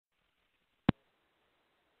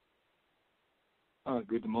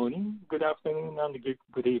Good morning, good afternoon, and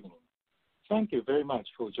good evening. Thank you very much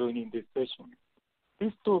for joining this session.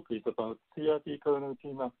 This talk is about CIP Kernel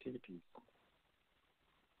team activities.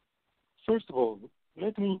 First of all,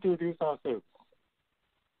 let me introduce ourselves.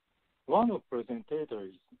 One of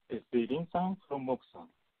presentators is Lin-san from Moxa.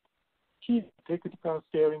 He is a technical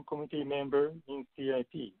steering committee member in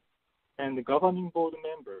CIP and the governing board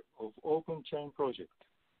member of Open Chain project.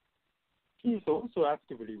 He is also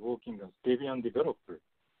actively working as Debian developer.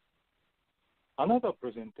 Another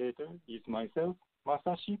presenter is myself,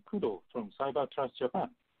 Masashi Kudo from Cybertrust Japan.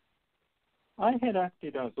 I had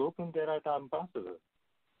acted as Open Data Ambassador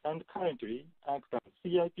and currently act as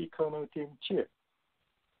CIP Kernel Team Chair.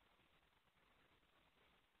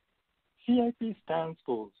 CIP stands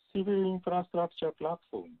for Civil Infrastructure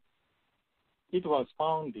Platform. It was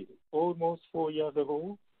founded almost 4 years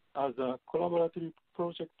ago as a collaborative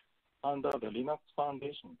project under the Linux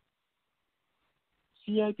Foundation.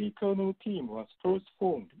 CIP Kernel team was first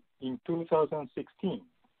formed in 2016.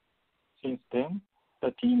 Since then, the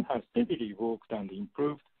team has steadily worked and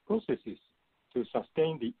improved processes to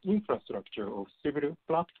sustain the infrastructure of civil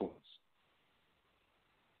platforms.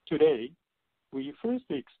 Today, we first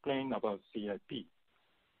explain about CIP.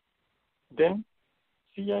 Then,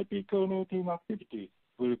 CIP Kernel team activities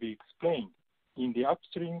will be explained in the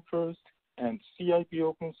upstream first and CIP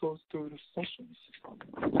open source tools sessions.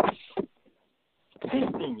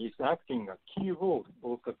 Testing is acting a key role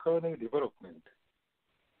of the kernel development.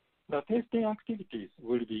 The testing activities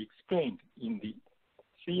will be explained in the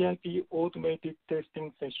CIP automated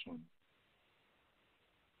testing session.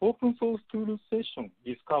 Open source tools session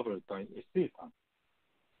is covered by SD-san.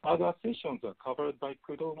 Other sessions are covered by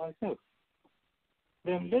Kudo myself.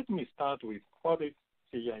 Then let me start with what is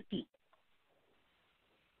CIP.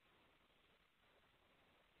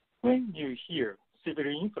 When you hear civil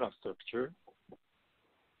infrastructure,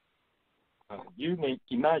 you may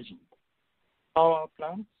imagine power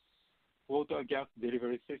plants, water gas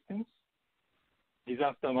delivery systems,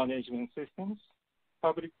 disaster management systems,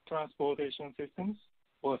 public transportation systems,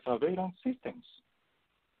 or surveillance systems.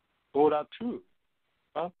 All are true,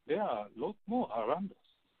 but there are a lot more around us.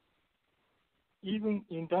 Even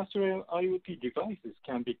industrial IoT devices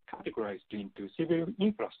can be categorized into civil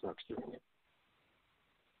infrastructure.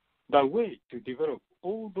 The way to develop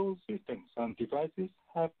all those systems and devices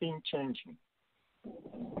have been changing.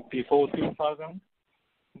 Before 2000,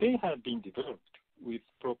 they had been developed with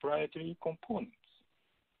proprietary components.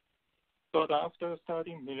 But after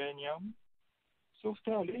starting millennium,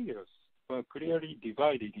 software layers were clearly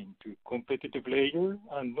divided into competitive layer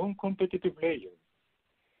and non-competitive layer,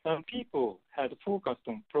 and people had focused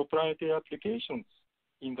on proprietary applications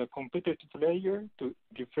in the competitive layer to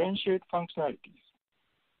differentiate functionalities.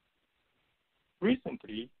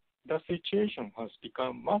 Recently, the situation has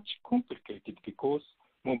become much complicated because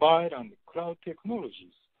mobile and cloud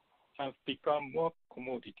technologies have become more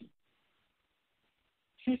commodity.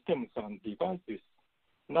 Systems and devices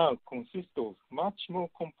now consist of much more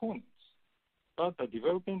components, but the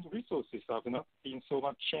development resources have not been so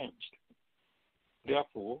much changed.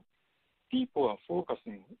 Therefore, people are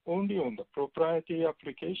focusing only on the proprietary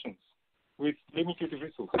applications with limited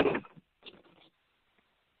resources.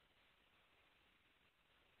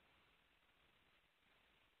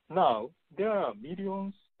 Now, there are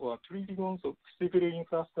millions or trillions of civil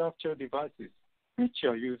infrastructure devices which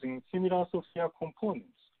are using similar software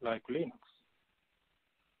components like Linux.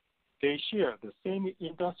 They share the same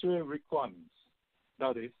industrial requirements,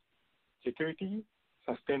 that is, security,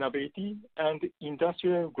 sustainability, and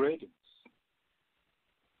industrial gradings.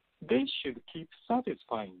 They should keep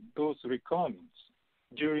satisfying those requirements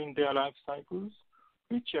during their life cycles,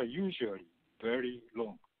 which are usually very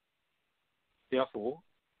long. Therefore,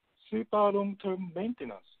 super long-term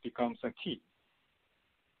maintenance becomes a key.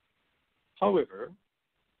 However,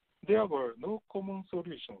 there were no common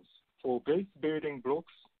solutions for base building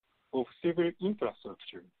blocks of civil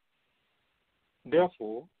infrastructure.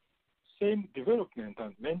 Therefore, same development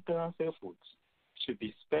and maintenance efforts should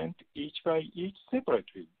be spent each by each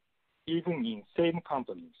separately, even in same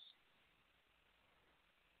companies.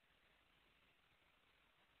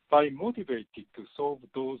 By motivated to solve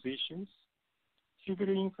those issues, Civil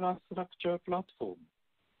Infrastructure Platform,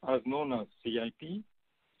 as known as CIP,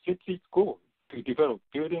 sets its goal to develop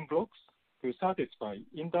building blocks to satisfy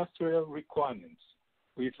industrial requirements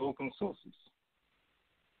with open sources.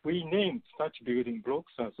 We named such building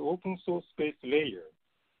blocks as Open Source Based Layer,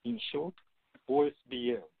 in short,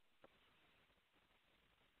 OSBL.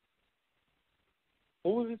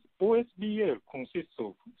 OSBL consists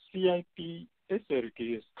of CIP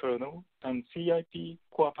SLTS kernel and CIP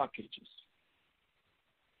core packages.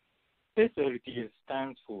 SLTS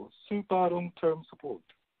stands for Super Long-Term Support,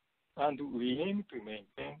 and we aim to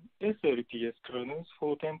maintain SLTS kernels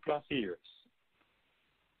for 10 plus years.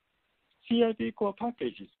 CIP core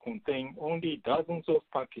packages contain only dozens of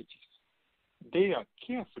packages. They are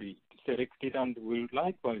carefully selected and will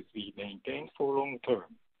likewise be maintained for long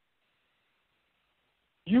term.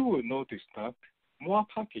 You will notice that more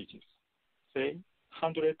packages, say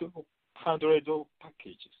hundreds of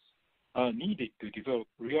packages, are needed to develop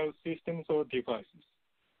real systems or devices.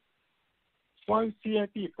 While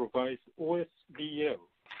CIP provides OSDL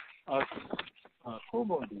as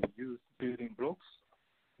commonly used building blocks,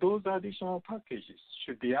 those additional packages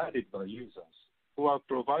should be added by users who are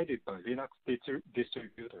provided by Linux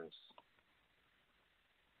distributors.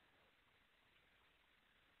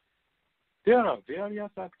 There are various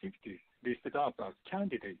activities listed up as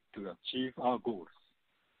candidates to achieve our goals.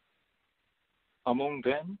 Among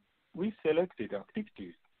them, we selected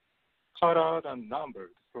activities colored and numbered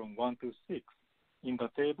from 1 to 6 in the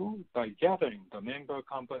table by gathering the member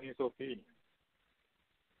companies' opinion.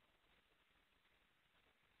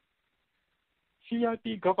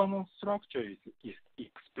 CIP governance structure is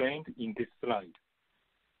explained in this slide.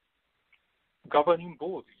 Governing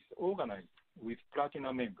board is organized with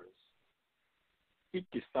platinum members. It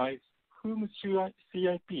decides whom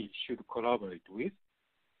CIP should collaborate with,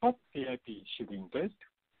 what CIP should invest,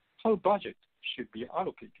 how budget should be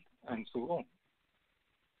allocated, and so on.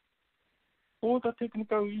 All the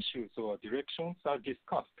technical issues or directions are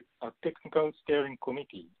discussed at Technical Steering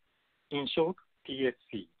Committee, in short,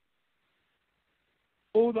 TSC.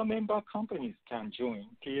 All the member companies can join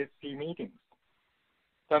TSC meetings.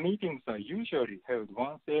 The meetings are usually held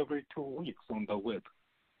once every 2 weeks on the web.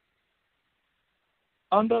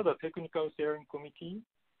 Under the Technical Steering Committee,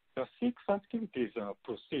 the 6 activities are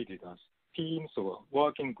proceeded as teams or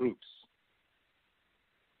working groups.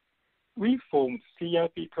 We formed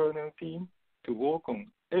CIP kernel team to work on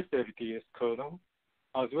SLTS kernel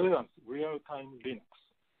as well as real-time Linux.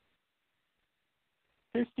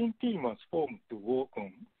 Testing team was formed to work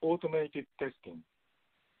on automated testing.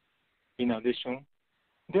 In addition,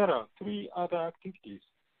 there are 3 other activities,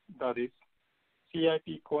 that is,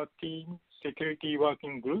 CIP core team, security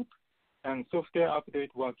working group, and software update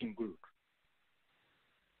working group.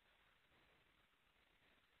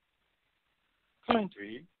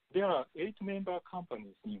 Currently, there are 8 member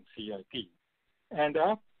companies in CIP and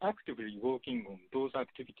are actively working on those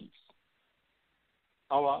activities.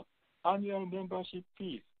 Our annual membership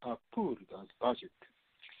fees are pooled as budget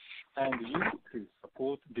and used to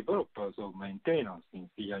support developers or maintainers in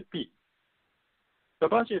CIP. The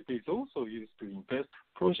budget is also used to invest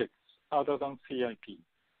projects other than CIP.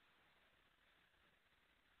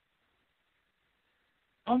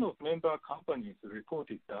 One of member companies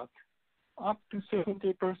reported that up to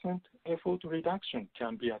 70% effort reduction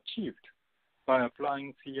can be achieved by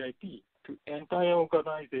applying CIP to entire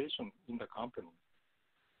organization in the company.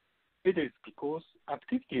 It is because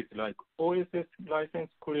activities like OSS license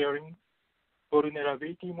clearing,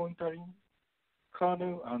 vulnerability monitoring,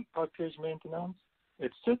 kernel and package maintenance,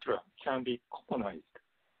 etc. can be commonized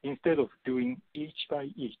instead of doing each by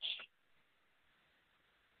each.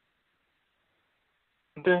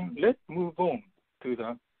 Then let's move on to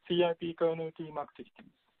the CIP kernel team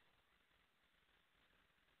activities.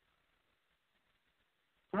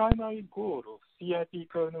 Primary goal of CIP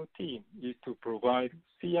kernel team is to provide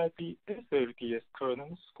CIP SLTS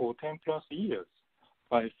kernels for 10 plus years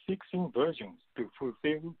by fixing versions to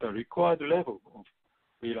fulfill the required level of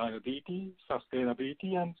reliability,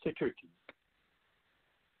 sustainability, and security.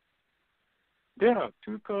 There are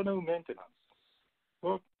 2 kernel maintainers,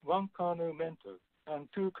 1 kernel mentor, and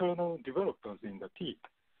 2 kernel developers in the team.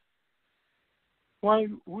 While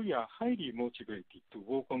we are highly motivated to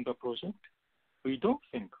work on the project, we don't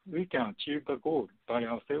think we can achieve the goal by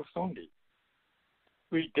ourselves only.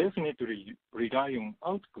 We definitely rely on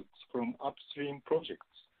outputs from upstream projects.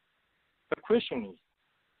 The question is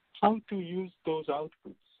how to use those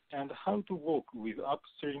outputs and how to work with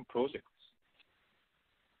upstream projects.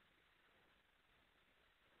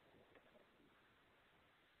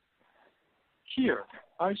 Here,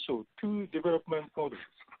 I show 2 development models.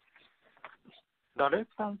 The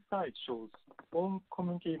left-hand side shows one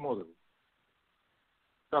community model.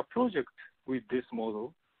 The project with this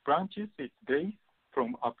model branches its base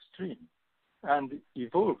from upstream and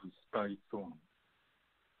evolves by its own.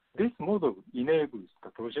 This model enables the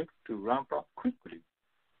project to ramp up quickly,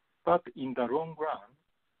 but in the long run,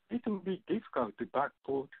 it will be difficult to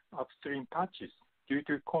backport upstream patches due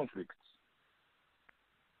to conflicts.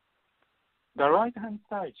 The right-hand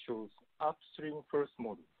side shows upstream first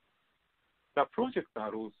model. The project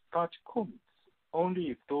allows patch commits only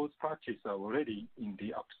if those patches are already in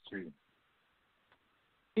the upstream.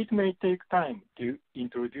 It may take time to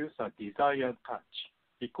introduce a desired patch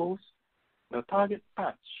because the target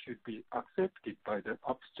patch should be accepted by the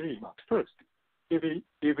upstream at first if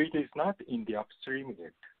it is not in the upstream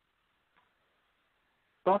yet.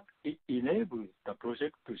 But it enables the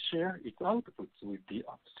project to share its outputs with the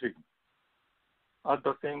upstream. At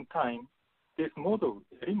the same time, this model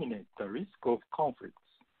eliminates the risk of conflicts.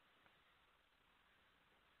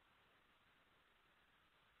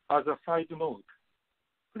 As a side note,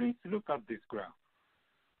 please look at this graph.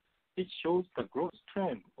 It shows the growth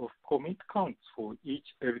trend of commit counts for each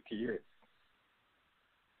LTS.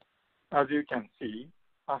 As you can see,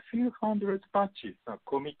 a few hundred patches are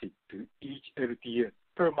committed to each LTS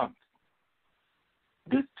per month.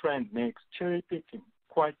 This trend makes cherry picking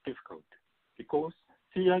quite difficult because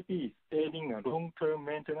CIP is aiming a long-term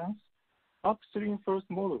maintenance. Upstream first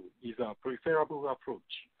model is a preferable approach.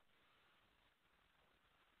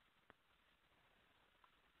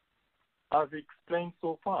 As explained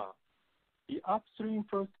so far, the upstream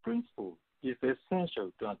first principle is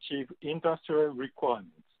essential to achieve industrial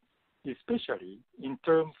requirements, especially in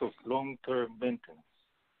terms of long-term maintenance.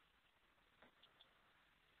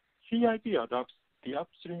 CIP adopts the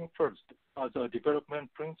upstream first as a development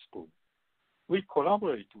principle. We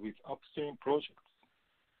collaborate with upstream projects.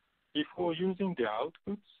 Before using their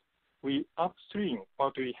outputs, we upstream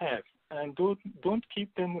what we have and don't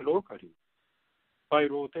keep them locally. By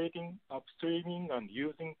rotating, upstreaming, and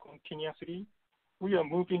using continuously, we are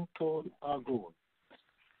moving toward our goal.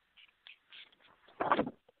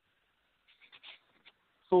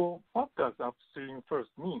 So what does upstream first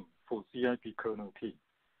mean for CIP kernel team?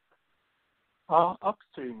 Our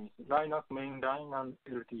upstream is Linux mainline and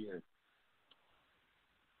LTS.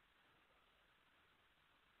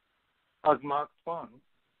 As marked 1,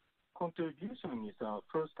 contribution is our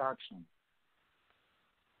first action.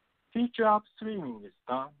 Feature upstreaming is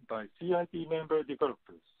done by CIP member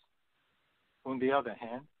developers. On the other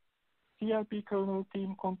hand, CIP kernel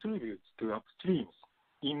team contributes to upstreams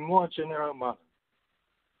in more general manner.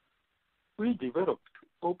 We developed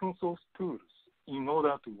open source tools in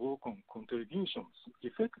order to work on contributions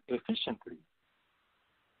efficiently.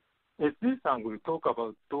 SD-san will talk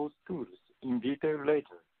about those tools in detail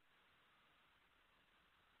later.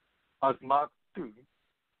 As marked 2,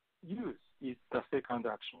 use is the second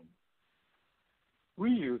action. We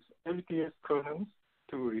use LTS kernels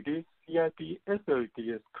to release CIP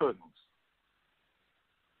SLTS kernels.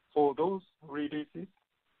 For those releases,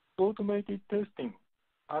 automated testing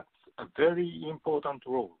acts a very important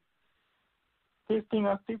role. Testing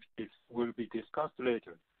activities will be discussed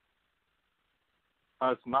later.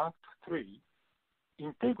 As marked 3,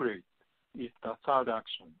 integrate is the third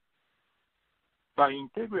action. By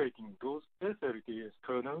integrating those SLTS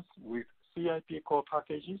kernels with CIP core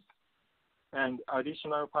packages and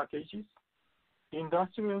additional packages,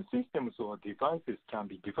 industrial systems or devices can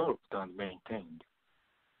be developed and maintained.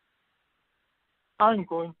 I'm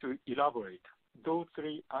going to elaborate those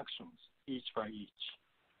 3 actions each by each.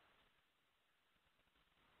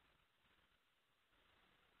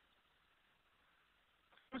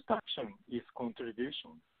 First action is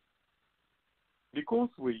contribution. Because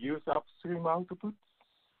we use upstream outputs,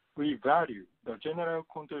 we value the general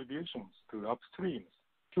contributions to upstreams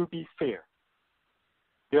to be fair.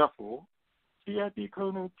 Therefore, CIP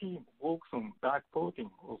kernel team works on backporting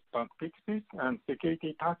of bug fixes and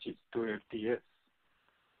security patches to LTS.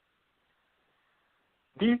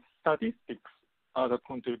 These statistics are the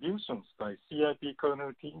contributions by CIP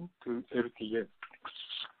kernel team to LTS.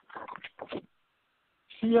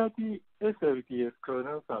 CIP SLTS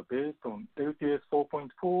kernels are based on LTS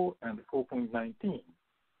 4.4 and 4.19,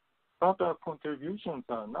 but our contributions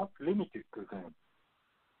are not limited to them.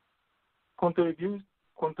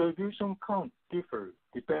 Contribution counts differ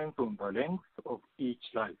depends on the length of each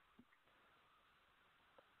life.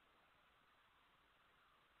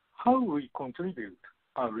 How we contribute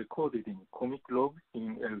are recorded in commit logs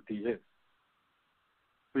in LTS.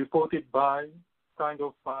 Reported by, signed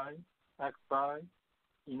off by, acted by,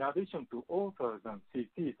 in addition to authors and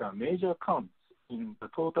CCs are major counts in the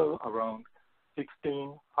total around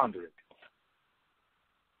 1,600.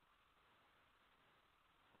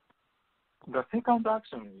 The second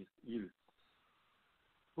action is use.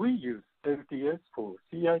 We use LTS for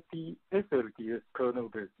CIP SLTS kernel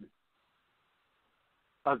basis.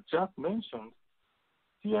 As just mentioned,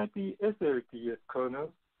 CIP SLTS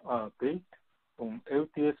kernels are based on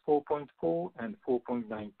LTS 4.4 and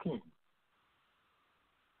 4.19.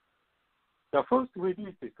 The first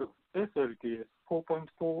releases of SLTS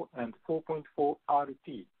 4.4 and 4.5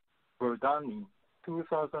 began in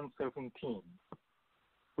 2017.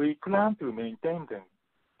 We plan to maintain them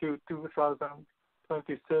till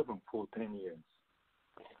 2027 for 10 years.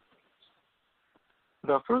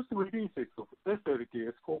 The first releases of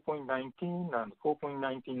SLTS 4.19 and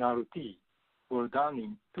 4.19 RT were done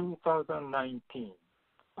in 2019,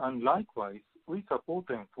 and likewise, we support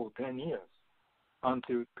them for 10 years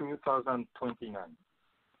until 2029.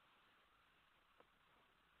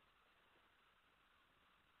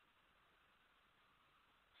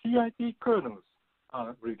 CIP kernels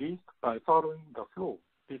are released by following the flow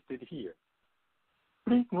listed here.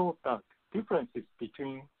 Please note that differences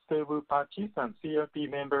between stable patches and CIP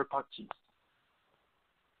member patches.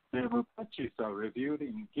 Stable patches are reviewed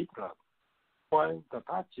in GitLab, while the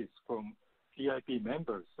patches from CIP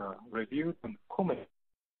members are reviewed and commented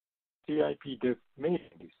CIP dev mailing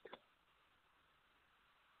list.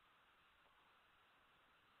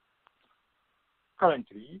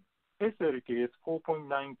 Currently, SLTS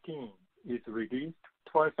 4.19 is released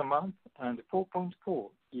twice a month and 4.4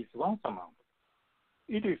 is once a month.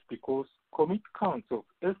 It is because commit counts of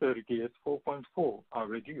SLTS 4.4 are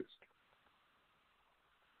reduced.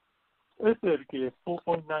 SLTS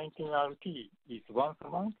 4.19 RT is once a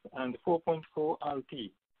month and 4.4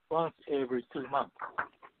 RT once every 2 months.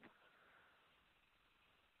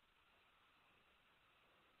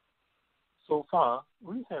 So far,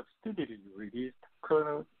 we have steadily released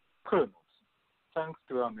kernels thanks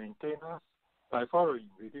to our maintainers by following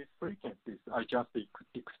release frequencies I just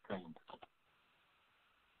explained.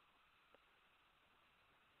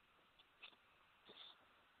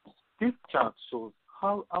 This chart shows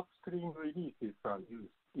how upstream releases are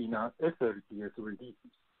used in our SLTS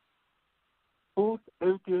releases. Both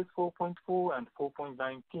LTS 4.4 and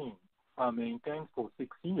 4.19 are maintained for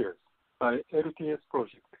 6 years by LTS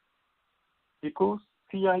project. Because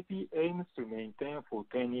CIP aims to maintain for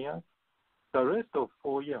 10 years, the rest of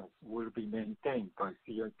 4 years will be maintained by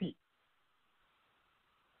CIP.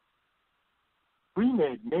 We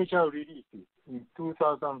made major releases in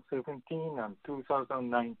 2017 and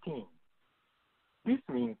 2019. This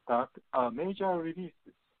means that our major release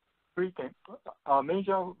frequency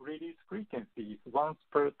is once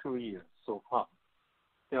per 2 years so far.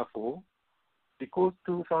 Therefore, because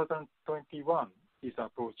 2021 is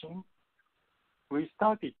approaching, we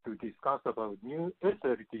started to discuss about new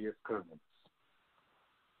SLTS kernels.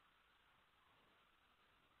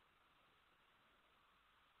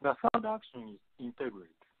 The third action is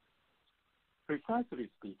integrate. Precisely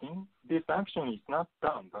speaking, this action is not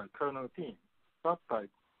done by kernel team, but by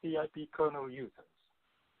CIP kernel users.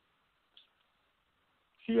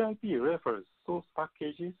 CIP refers source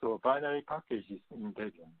packages or binary packages in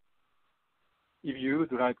Debian. If you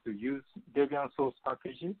would like to use Debian source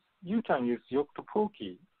packages, you can use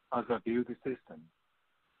Yoctopoki as a build system.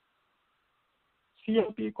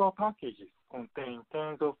 CIP core packages contain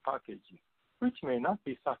tens of packages, which may not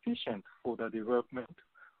be sufficient for the development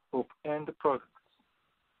of end products.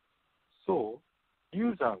 So,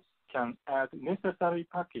 users can add necessary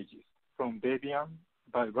packages from Debian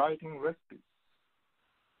by writing recipes.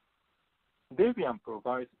 Debian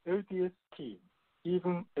provides LTS key,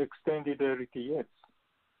 even extended LTS,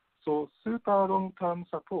 so super long-term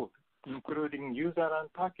support, including user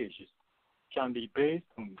and packages, can be based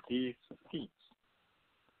on these keys.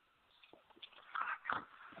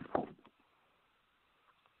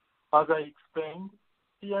 As I explained,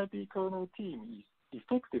 CIP kernel team is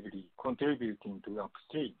effectively contributing to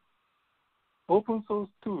upstream. Open source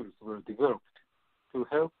tools were developed to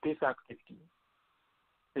help this activity.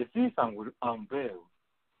 SZ-san will unveil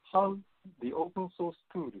how the open source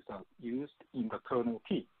tools are used in the kernel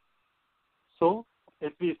team. So,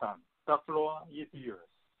 SZ-san, the floor is yours.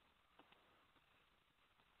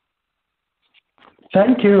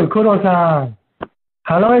 Thank you, Kudo-san.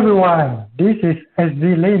 Hello, everyone. This is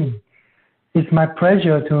SZ Lin. It's my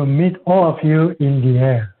pleasure to meet all of you in the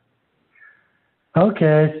air.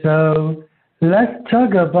 Okay, so let's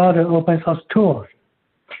talk about the open source tools.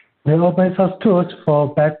 The open source tools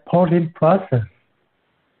for backporting process.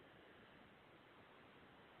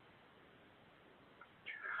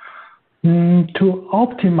 To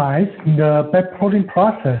optimize the backporting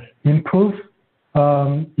process, improve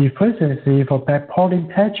efficiency for backporting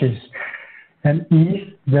patches, and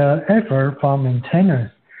ease the effort from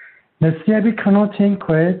maintainers, the CIP kernel team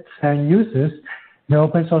creates and uses the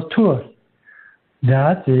open source tools,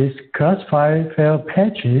 that is, classify failed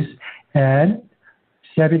patches and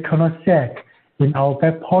CIP kernel sec in our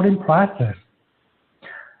backporting process.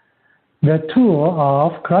 The tool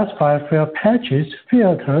of classify failed patches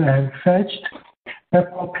filter and fetched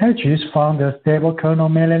backport patches from the stable kernel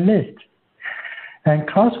mailing list. and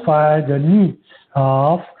classify the needs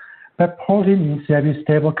of backporting in CIP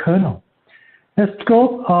stable kernel. The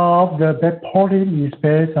scope of the backporting is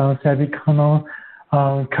based on CIP kernel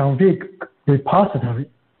config repository.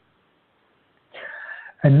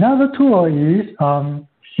 Another tool is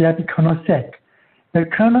CIP kernel sec.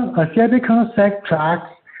 CIP kernel sec tracks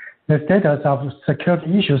the status of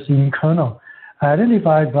security issues in kernel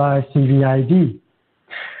identified by CVID.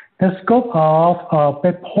 The scope of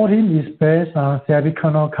backporting is based on CIP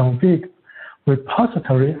kernel config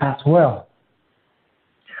repository as well.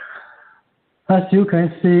 As you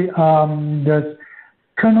can see, the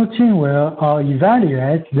kernel team will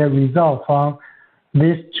evaluate the result from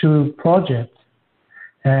these two projects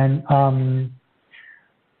and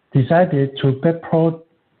decided to backport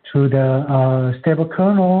to the stable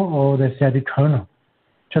kernel or the CIP kernel,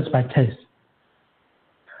 just by case.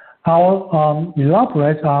 I'll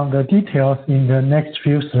elaborate on the details in the next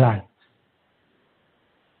few slides.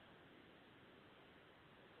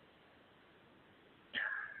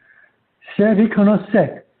 CIP kernel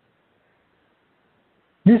sec.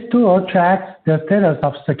 This tool tracks the status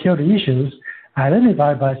of security issues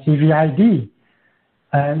identified by CVID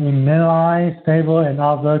and in mainline, stable, and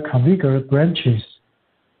other configured branches.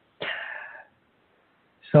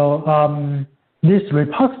 So this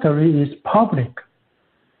repository is public,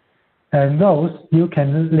 and those you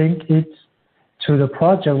can link it to the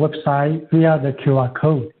project website via the QR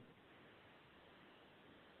code.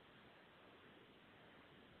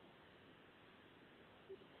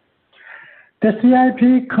 The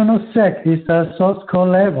CIP kernel sec is a source code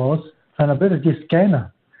level vulnerability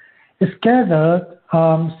scanner. It gathers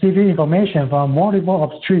CV information from multiple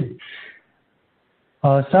upstream,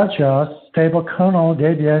 such as stable kernel,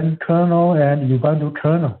 Debian kernel, and Ubuntu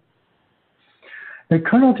kernel. The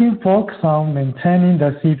kernel team focuses on maintaining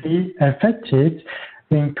the CV affected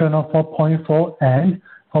in kernel 4.4 and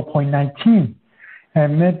 4.19,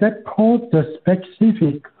 and may backport the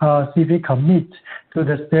specific CV commit to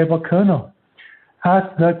the stable kernel, as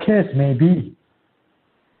the case may be.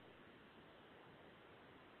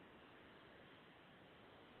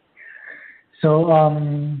 So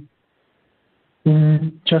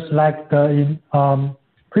just like the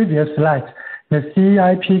previous slide, the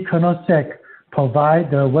CIP kernel sec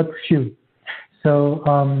provide the web view. So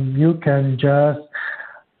you can just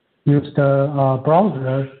use the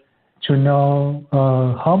browser to know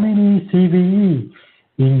how many CVE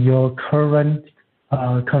in your current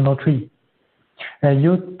kernel tree. And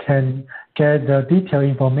you can get the detailed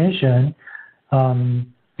information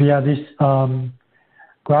via this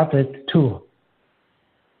graphic tool.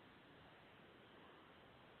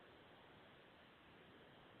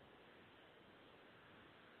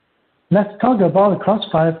 Let's talk about the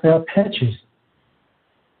crossfire failed patches.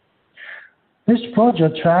 This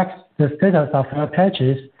project tracks the status of failed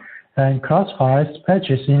patches and classifies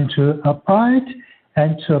patches into applied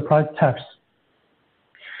and to applied tabs.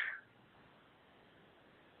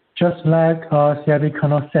 Just like CIP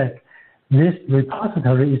kernel sec, this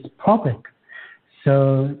repository is public,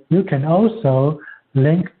 so you can also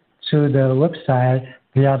link to the website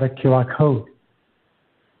via the QR code.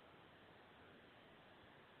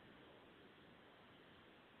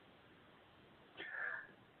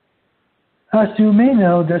 As you may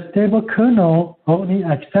know, the stable kernel only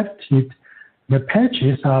accepted the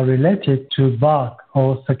patches are related to bug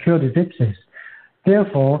or security fixes.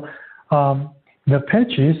 Therefore, the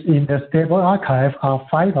patches in the stable archive are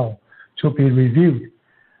vital to be reviewed.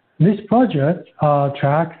 This project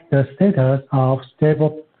tracks the status of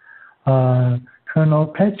stable kernel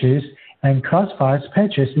patches and classifies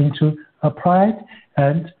patches into applied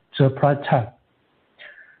and to applied tab.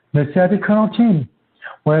 The CIP kernel team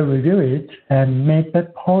will review it and may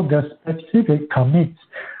backport the specific commits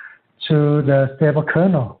to the stable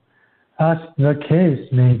kernel, as the case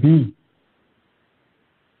may be.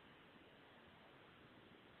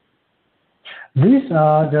 These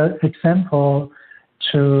are the examples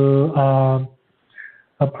to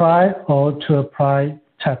apply or to apply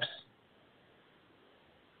tabs.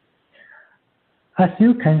 As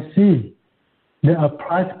you can see, the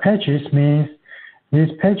applied patches means these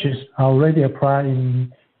patches are already applied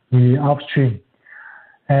in the upstream.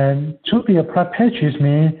 And to be applied patches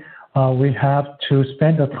means we have to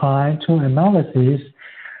spend the time to analysis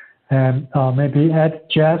and maybe add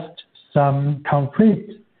just some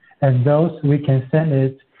conflict, and those we can send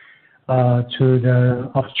it to the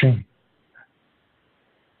upstream.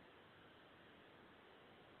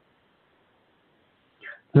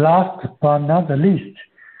 Last but not the least,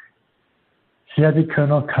 CIP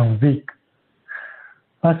kernel config.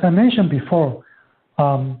 As I mentioned before,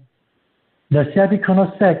 The CIP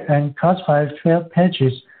kernel set and classified failed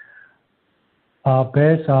pages are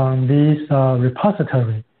based on this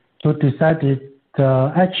repository to decide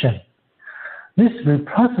the action. This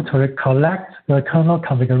repository collects the kernel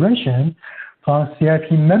configuration from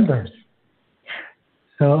CIP members.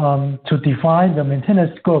 So to define the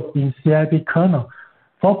maintenance scope in CIP kernel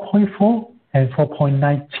 4.4 and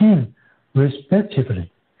 4.19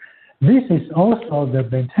 respectively. This is also the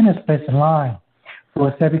maintenance baseline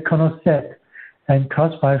for CIP kernel set and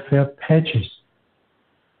classified failed pages.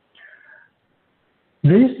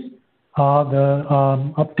 These are the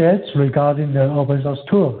updates regarding the open source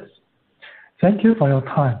tools. Thank you for your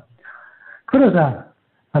time. Kudo-san,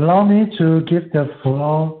 allow me to give the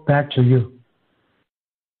floor back to you.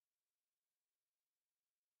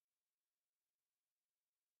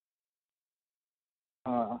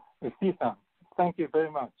 Steve-san, thank you very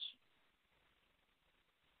much.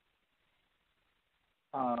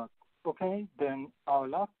 Okay, then our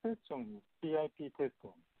last question is CIP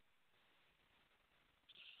testing.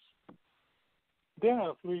 There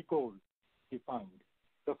are three goals defined.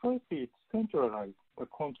 The first is centralize the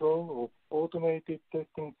control of automated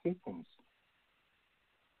testing systems.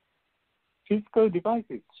 Physical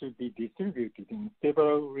devices should be distributed in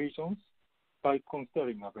several regions by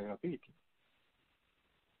considering availability.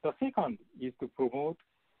 The second is to promote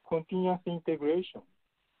continuous integration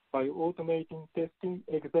by automating testing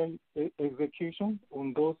execution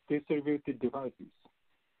on those distributed devices.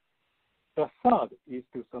 The third is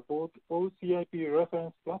to support all CIP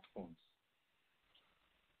reference platforms.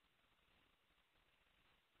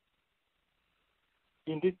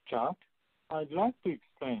 In this chart, I'd like to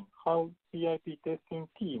explain how CIP testing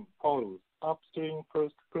team follows upstream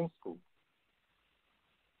first principle.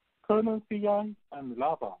 Kernel CI and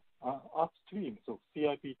Lava are upstreams of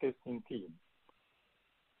CIP testing team.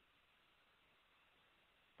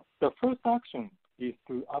 The first action is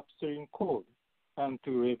to upstream code and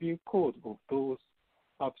to review code of those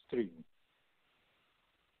upstream.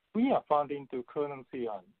 We are funding to kernel CI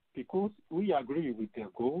because we agree with their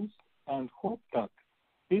goals and hope that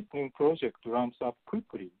this new project ramps up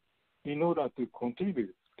quickly in order to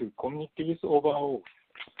contribute to communities overall.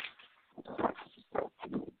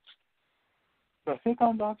 The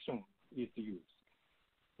second action is used.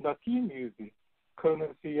 The team uses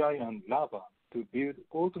kernel CI and Lava to build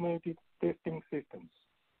automated testing systems.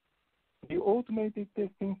 The automated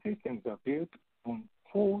testing systems are built on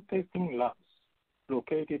 4 testing labs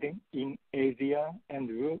located in Asia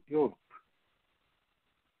and Europe.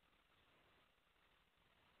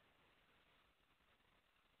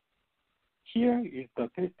 Here is the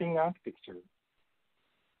testing architecture.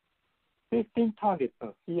 Testing targets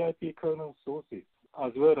the CIP kernel sources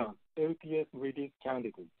as well as LTS release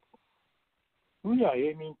candidates. We are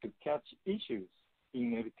aiming to catch issues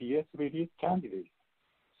in LTS release candidates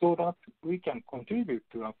so that we can contribute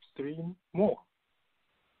to upstream more.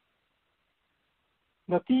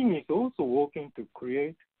 The team is also working to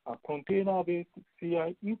create a container-based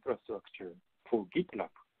CI infrastructure for GitLab.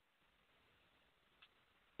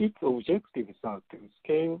 Its objectives are to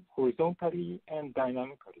scale horizontally and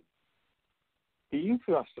dynamically. The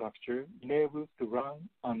infrastructure enables to run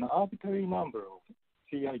an arbitrary number of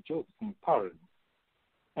CI jobs in parallel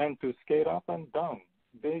and to scale up and down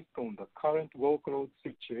based on the current workload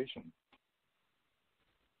situation.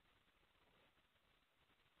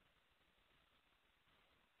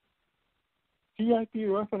 CIP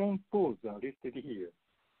reference boards are listed here.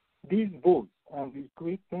 These boards and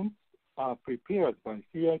equipment are prepared by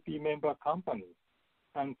CIP member companies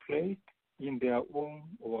and placed in their own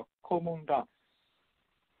or common labs.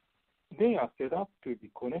 They are set up to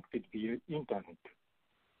be connected via internet.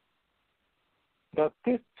 The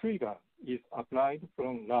test trigger is applied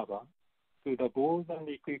from Lava to the boards and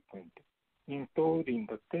equipment installed in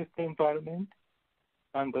the test environment,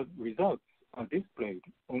 and the results are displayed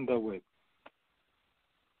on the web.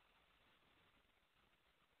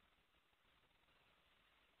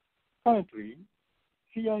 Currently,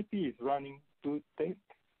 CIP is running boot test,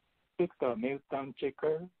 vector meltdown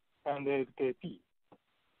checker, and LTP.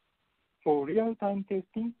 For real-time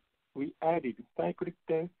testing, we added cyclic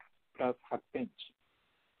test plus Hackbench.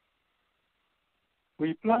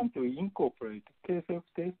 We plan to incorporate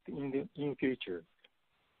self-test in future.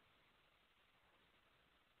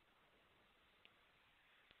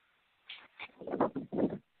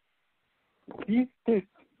 These tests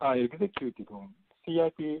are executed on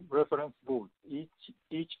CIP reference boards,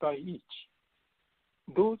 each by each.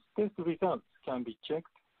 Those test results can be checked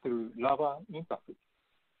through Lava interface.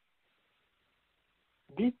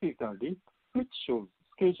 This is a list which shows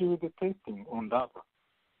scheduled testing on Lava.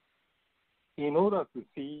 In order to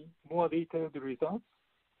see more detailed results,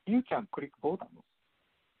 you can click buttons.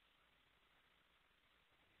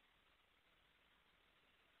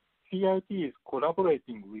 CIP is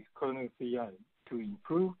collaborating with Kernel CI to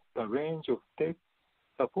improve the range of steps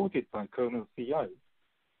supported by Kernel CI,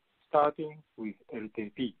 starting with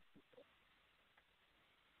LTP.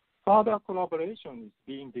 Further collaboration is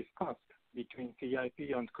being discussed between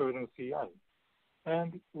CIP and Kernel CI,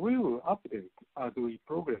 and we will update as we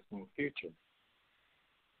progress in future.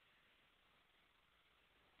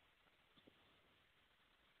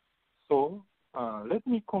 So let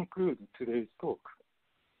me conclude today's talk.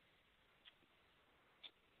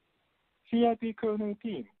 CIP kernel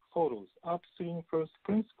team follows upstream first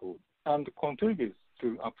principle and contributes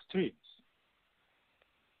to upstreams.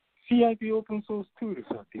 CIP open source tools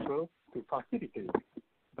are developed to facilitate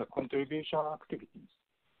the contribution activities.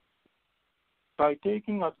 By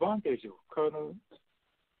taking advantage of kernel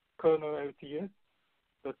LTS,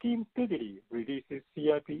 the team steadily releases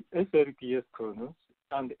CIP SLTS kernels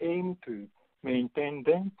and aim to maintain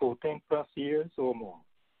them for 10+ years or more.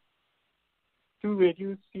 To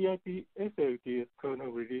reduce CIP SLTS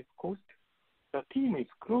kernel release cost, the team is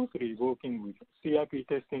closely working with CIP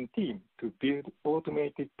testing team to build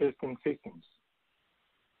automated testing systems.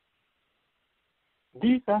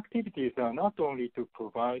 These activities are not only to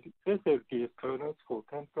provide SLTS kernels for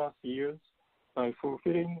 10+ years by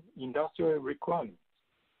fulfilling industrial requirements,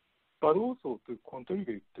 but also to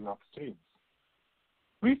contribute to upstreams.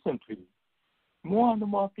 Recently, more and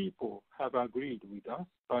more people have agreed with us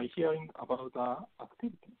by hearing about our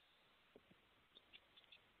activities.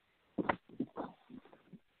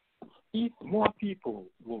 If more people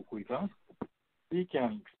work with us, we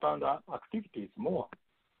can expand our activities more,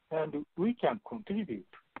 and we can contribute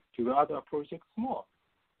to other projects more.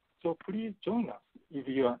 So please join us if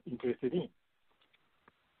you are interested in.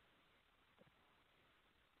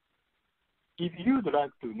 If you'd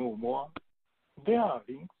like to know more, there are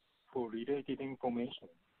links for related information.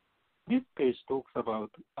 This page talks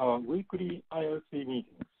about our weekly IRC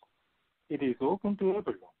meetings. It is open to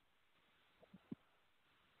everyone.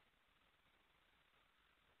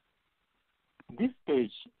 This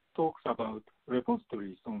page talks about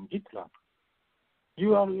repositories on GitLab.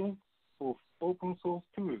 URLs of open source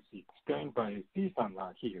tools explained by C-san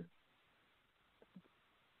are here.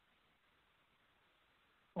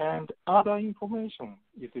 And other information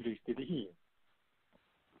is listed here.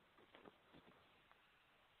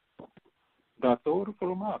 That's all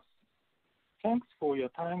from us. Thanks for your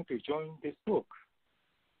time to join this talk.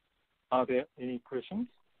 Are there any questions?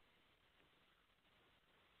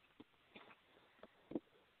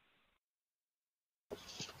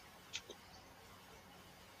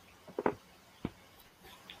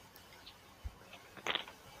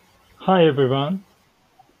 Hi, everyone.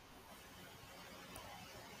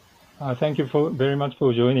 Thank you very much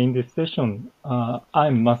for joining this session.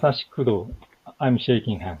 I'm Masashi Kudo. I'm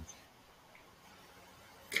shaking hands.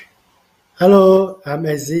 Hello, I'm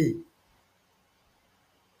AZ.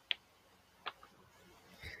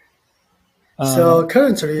 So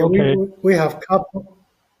currently, okay. we have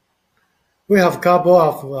couple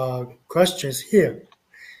of questions here.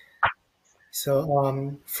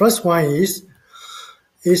 So first one is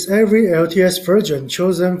every LTS version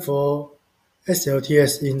chosen for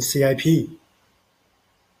SLTS in CIP?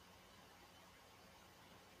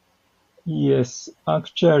 Yes,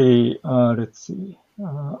 actually, let's see.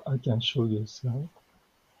 I can show you a slide.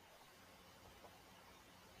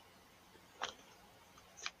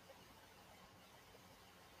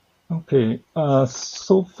 Okay,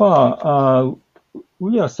 so far,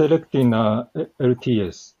 we are selecting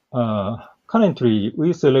LTS. Currently,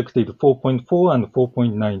 we selected 4.4 and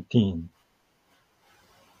 4.19.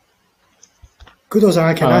 Kudo-san,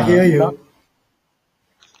 I cannot hear you.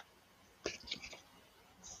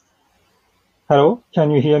 Hello, can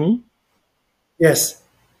you hear me? Yes.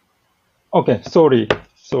 Okay, sorry.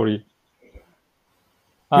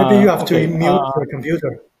 Maybe you have to mute your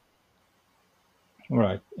computer.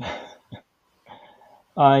 Right.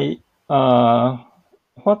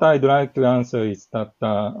 What I'd like to answer is that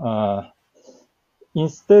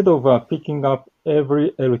instead of picking up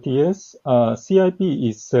every LTS, CIP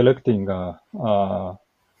is selecting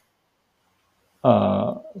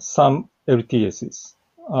some LTSs.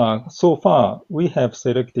 So far, we have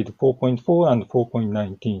selected 4.4 and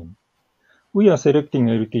 4.19. We are selecting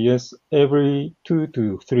LTS every 2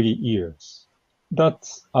 to 3 years.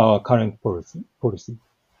 That's our current policy.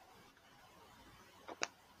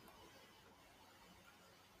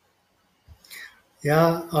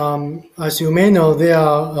 Yeah, as you may know, there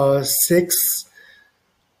are 6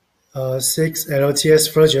 6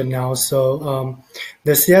 LTS version now. So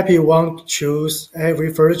the CIP won't choose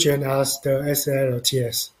every version as the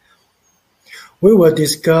SLTS. We will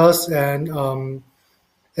discuss and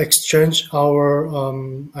exchange our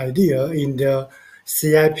idea in the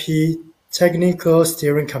CIP Technical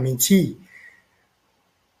Steering Committee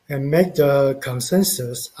and make the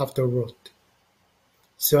consensus afterward.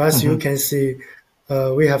 So as you can see,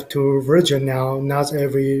 we have 2 versions now, not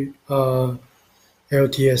every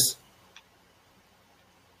LTS.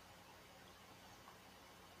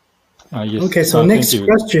 Yes. Okay, so next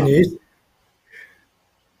question is,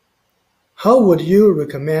 how would you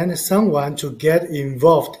recommend someone to get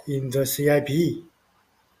involved in the CIP?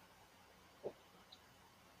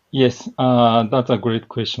 Yes, that's a great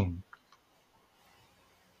question.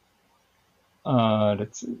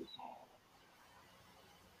 Let's see.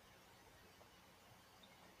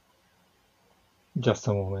 Just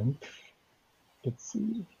a moment. Let's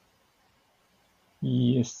see.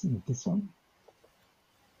 Yes, this one.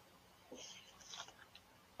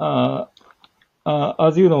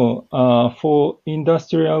 As you know, for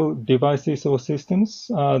industrial devices or systems,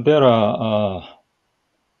 there are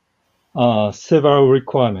several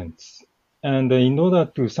requirements. And in order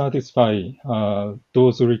to satisfy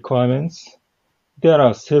those requirements, there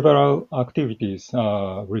are several activities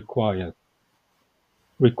required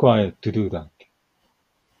to do that.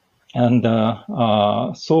 And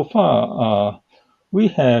so far, we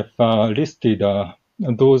have listed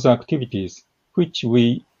those activities which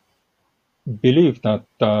we believe that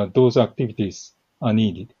those activities are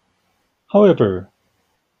needed. However,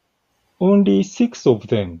 only 6 of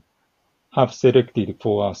them have selected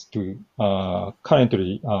for us to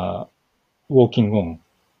currently working on.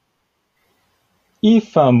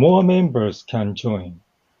 If more members can join,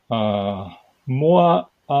 more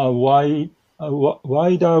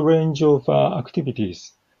wider range of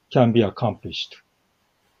activities can be accomplished.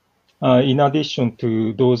 In addition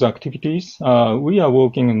to those activities, we are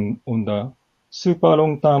working on the super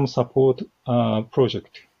long-term support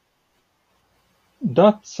project.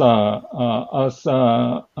 That's, as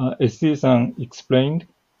SE-san explained,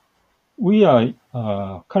 we are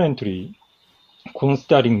currently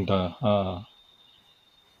considering the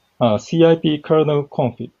CIP Kernel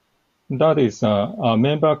config. That is a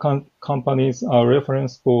member company's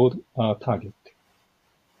reference board target.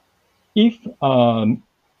 If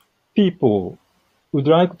people would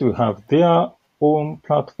like to have their own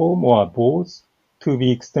platform or boards to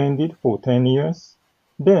be extended for 10 years,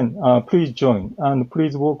 then please join and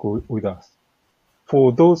please work with us.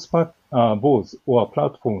 For those boards or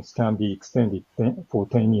platforms can be extended for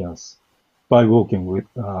 10 years by working with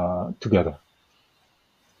together.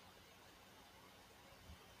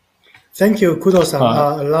 Thank you, Kudo-san.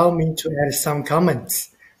 Allow me to add some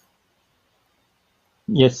comments.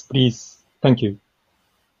 Yes, please. Thank you.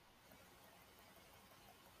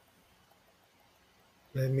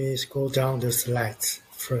 Let me scroll down the slides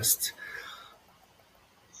first.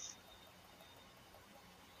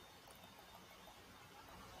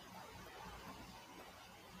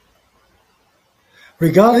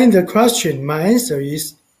 Regarding the question, my answer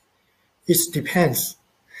is it depends.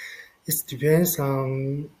 It depends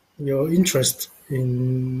on your interest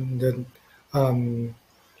in the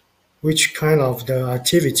which kind of the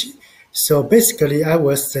activity. So basically, I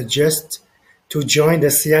would suggest to join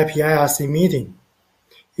the CIP IRC meeting.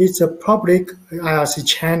 It's a public IRC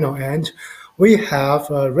channel, and we have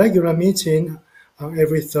a regular meeting on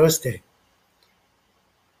every Thursday.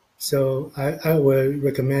 So I will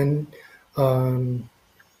recommend,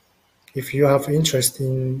 if you have interest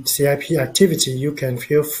in CIP activity, you can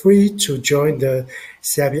feel free to join the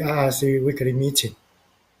CIP IRC weekly meeting.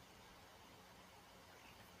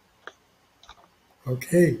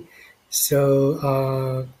 Okay,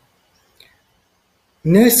 so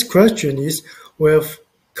next question is, with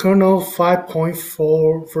kernel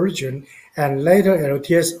 5.4 version and later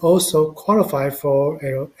LTS also qualify for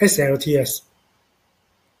SLTS?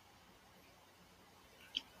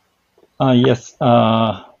 Yes.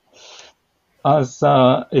 As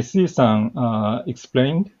SE-san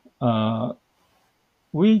explained,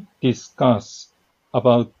 we discussed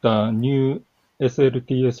about the new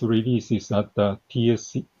SLTS releases at the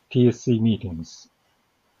TSC meetings.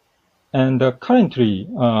 And currently,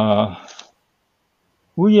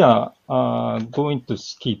 we are going to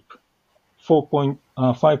skip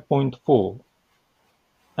 5.4.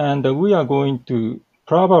 And we are going to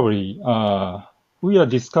probably, we are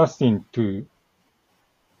discussing to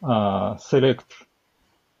select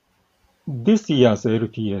this year's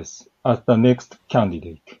LTS as the next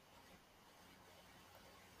candidate.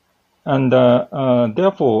 And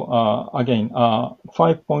therefore, again,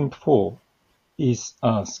 5.4 is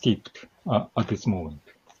skipped at this moment.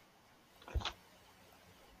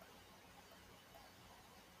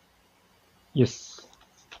 Yes.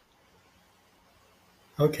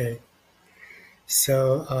 Okay.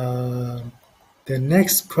 So the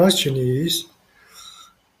next question is,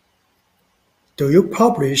 do you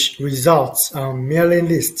publish results on mailing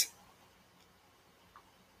list?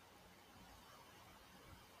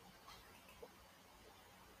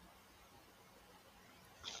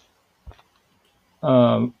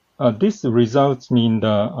 This results mean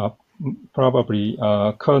the probably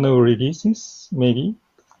kernel releases, maybe.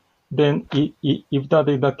 Then if that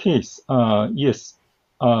is the case, yes,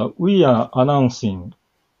 we are announcing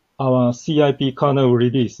our CIP kernel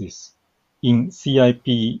releases in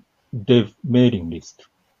CIP dev mailing list.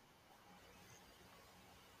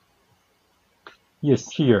 Yes,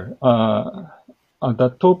 here, at the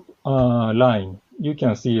top line, you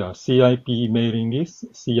can see a CIP mailing list,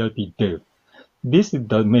 CIP dev. This is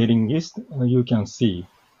the mailing list. You can see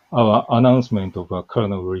our announcement of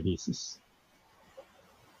kernel releases.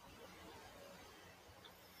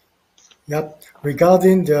 Yep.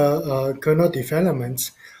 Regarding the kernel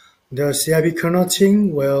development, the CIP kernel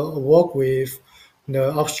team will work with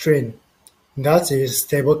the upstream. That is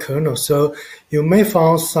stable kernel. So you may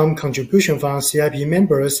find some contribution from CIP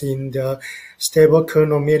members in the stable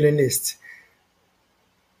kernel mailing list.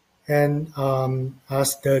 And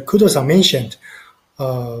as the Kudo-san mentioned,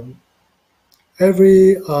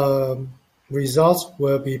 every result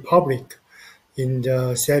will be public in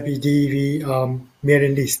the CIP DEV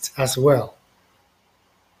mailing list as well.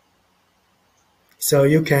 So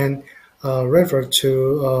you can refer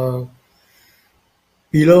to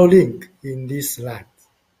below link in this slide.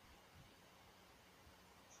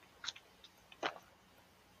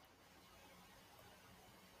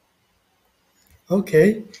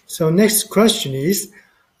 Okay, so next question is,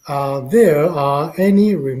 there are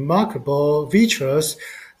any remarkable features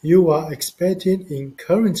you are expecting in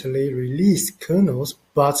currently released kernels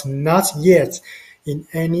but not yet in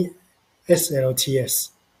any SLTS?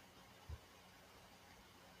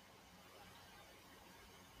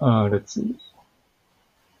 Let's see.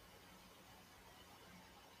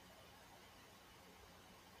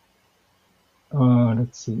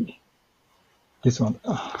 Let's see. This one.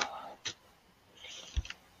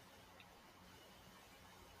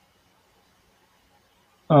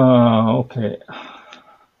 Okay.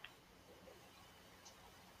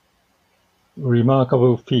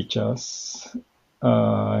 Remarkable features.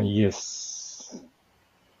 Yes.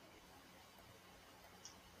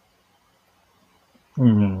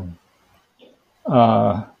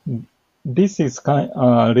 This is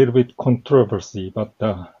a little bit controversy, but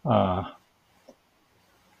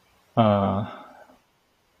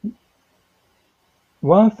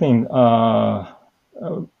one thing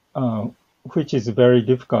which is very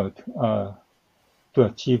difficult to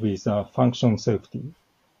achieve is function safety.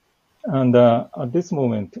 And at this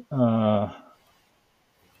moment,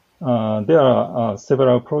 there are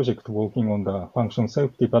several projects working on the function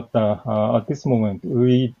safety, but at this moment,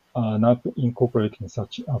 we are not incorporating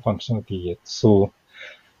such a functionality yet. So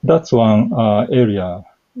that's one area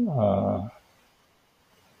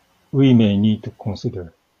we may need to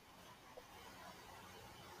consider.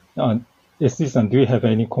 SD-san, do you have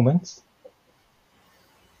any comments?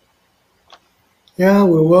 Yeah,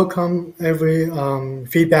 we welcome every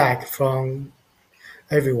feedback from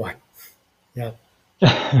everyone. Yeah.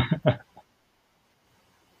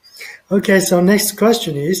 Okay, so next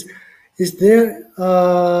question is there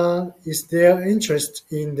interest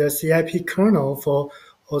in the CIP kernel for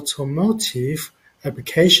automotive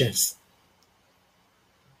applications?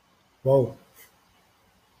 Whoa.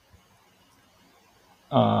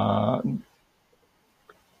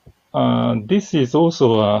 This is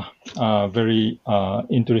also a very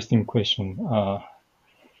interesting question.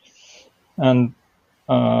 And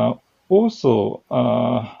also,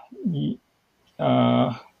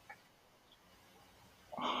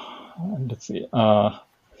 let's see,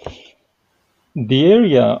 the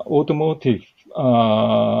area automotive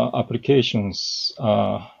applications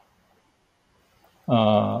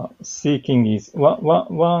seeking is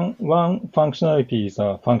one functionality is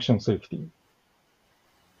function safety.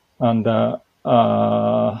 And that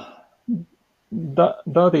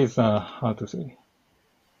is how to say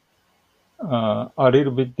a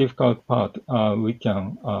little bit difficult part we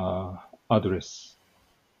can address.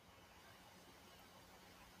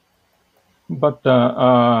 But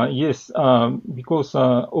yes, because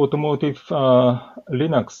automotive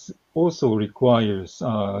Linux also requires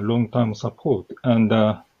long-term support, and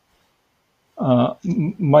I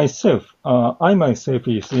myself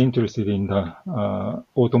is interested in the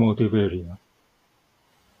automotive area.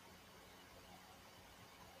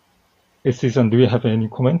 Susan, do you have any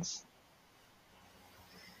comments?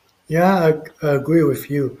 Yeah, I agree with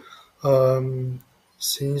you.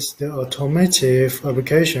 Since the automotive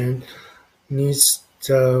application needs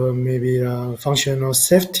maybe functional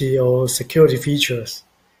safety or security features.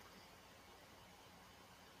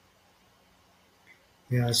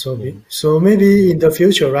 Yeah, so maybe in the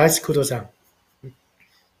future, right, Kudo-san?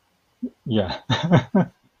 Yeah.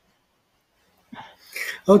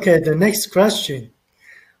 Okay, the next question.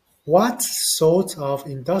 What sort of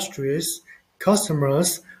industries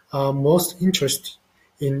customers are most interested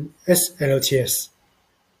in SLTS?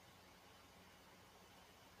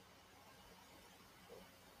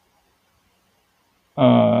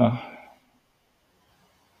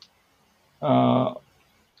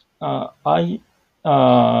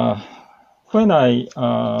 When I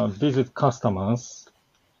visit customers,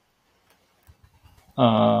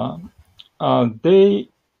 they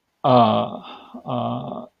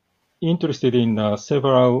are interested in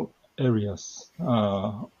several areas,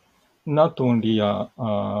 not only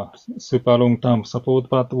super long-term support,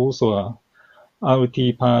 but also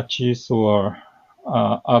RT patches or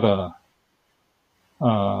other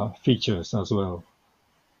features as well.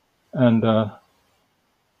 And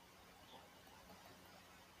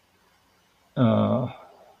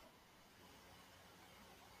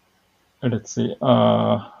let's see.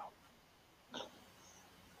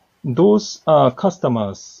 Those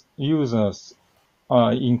customers, users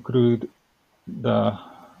include the,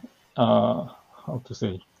 how to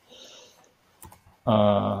say,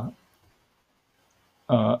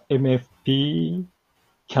 MFP,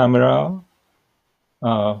 camera,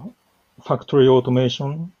 factory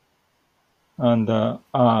automation, and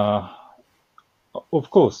of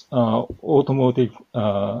course, automotive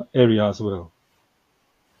area as well.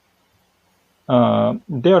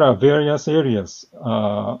 There are various areas.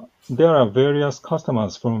 There are various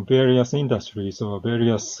customers from various industries or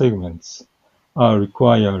various segments are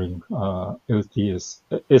requiring LTS,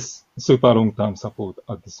 super long-term support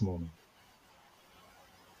at this moment.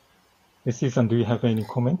 Susan, do you have any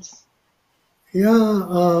comments?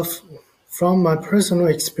 Yeah, from my personal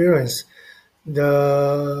experience,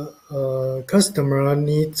 the customer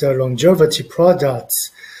needs longevity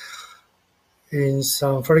products in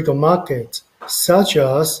some vertical markets, such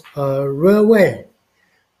as railway,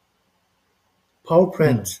 power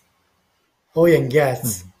plant, oil and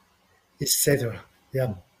gas, etc.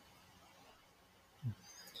 Yeah.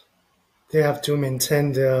 They have to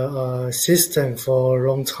maintain the system for a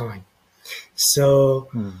long time. So,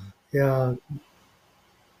 yeah,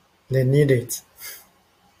 they need it.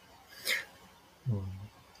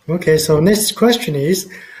 Okay, so next question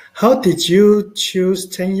is, how did you choose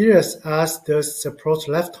 10 years as the support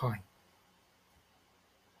lifetime?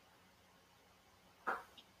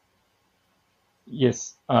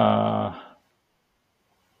 Yes.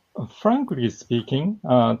 Frankly speaking,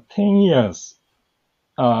 10 years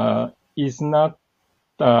is not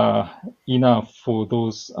enough for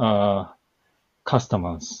those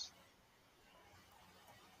customers.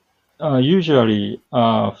 Usually,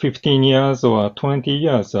 15 years or 20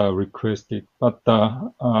 years are requested, but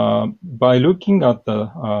by looking at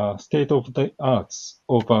the state of the arts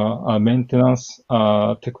of maintenance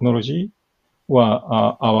technology or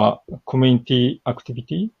our community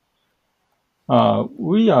activity,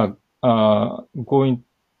 we are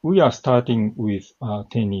starting with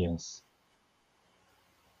 10 years.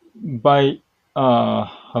 By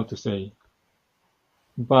how to say?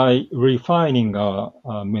 By refining our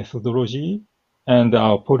methodology and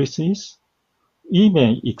our policies, we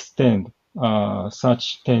may extend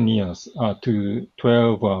such 10 years to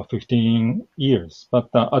 12 or 15 years. But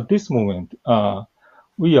at this moment,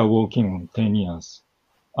 we are working on 10 years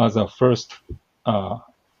as a first, how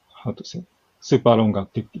to say, super long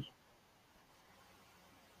activity.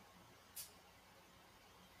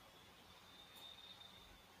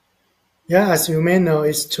 Yeah, as you may know,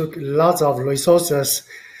 it took lots of resources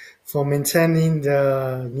for maintaining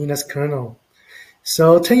the Linux kernel.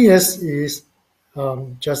 So 10 years is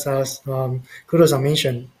just as Kudo-san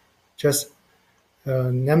mentioned, just a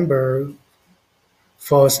number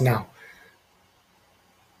for us now.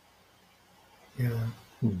 Yeah.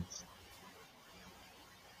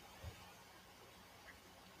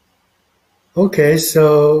 Okay,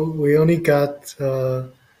 so we only got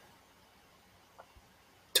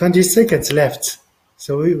 20 seconds left.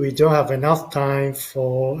 So we don't have enough time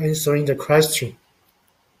for answering the question.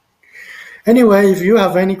 Anyway, if you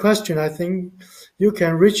have any question, I think you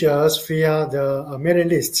can reach us via the mailing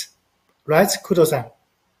list, right, Kudo-san?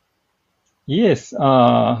 Yes,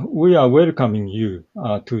 we are welcoming you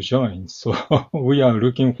to join. So we are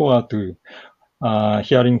looking forward to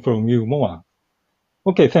hearing from you more.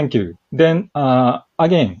 Okay, thank you. Then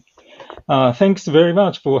again, thanks very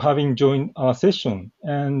much for having joined our session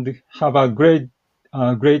and have a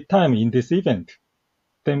great time in this event.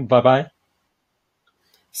 Then bye-bye.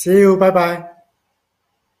 See you. Bye-bye.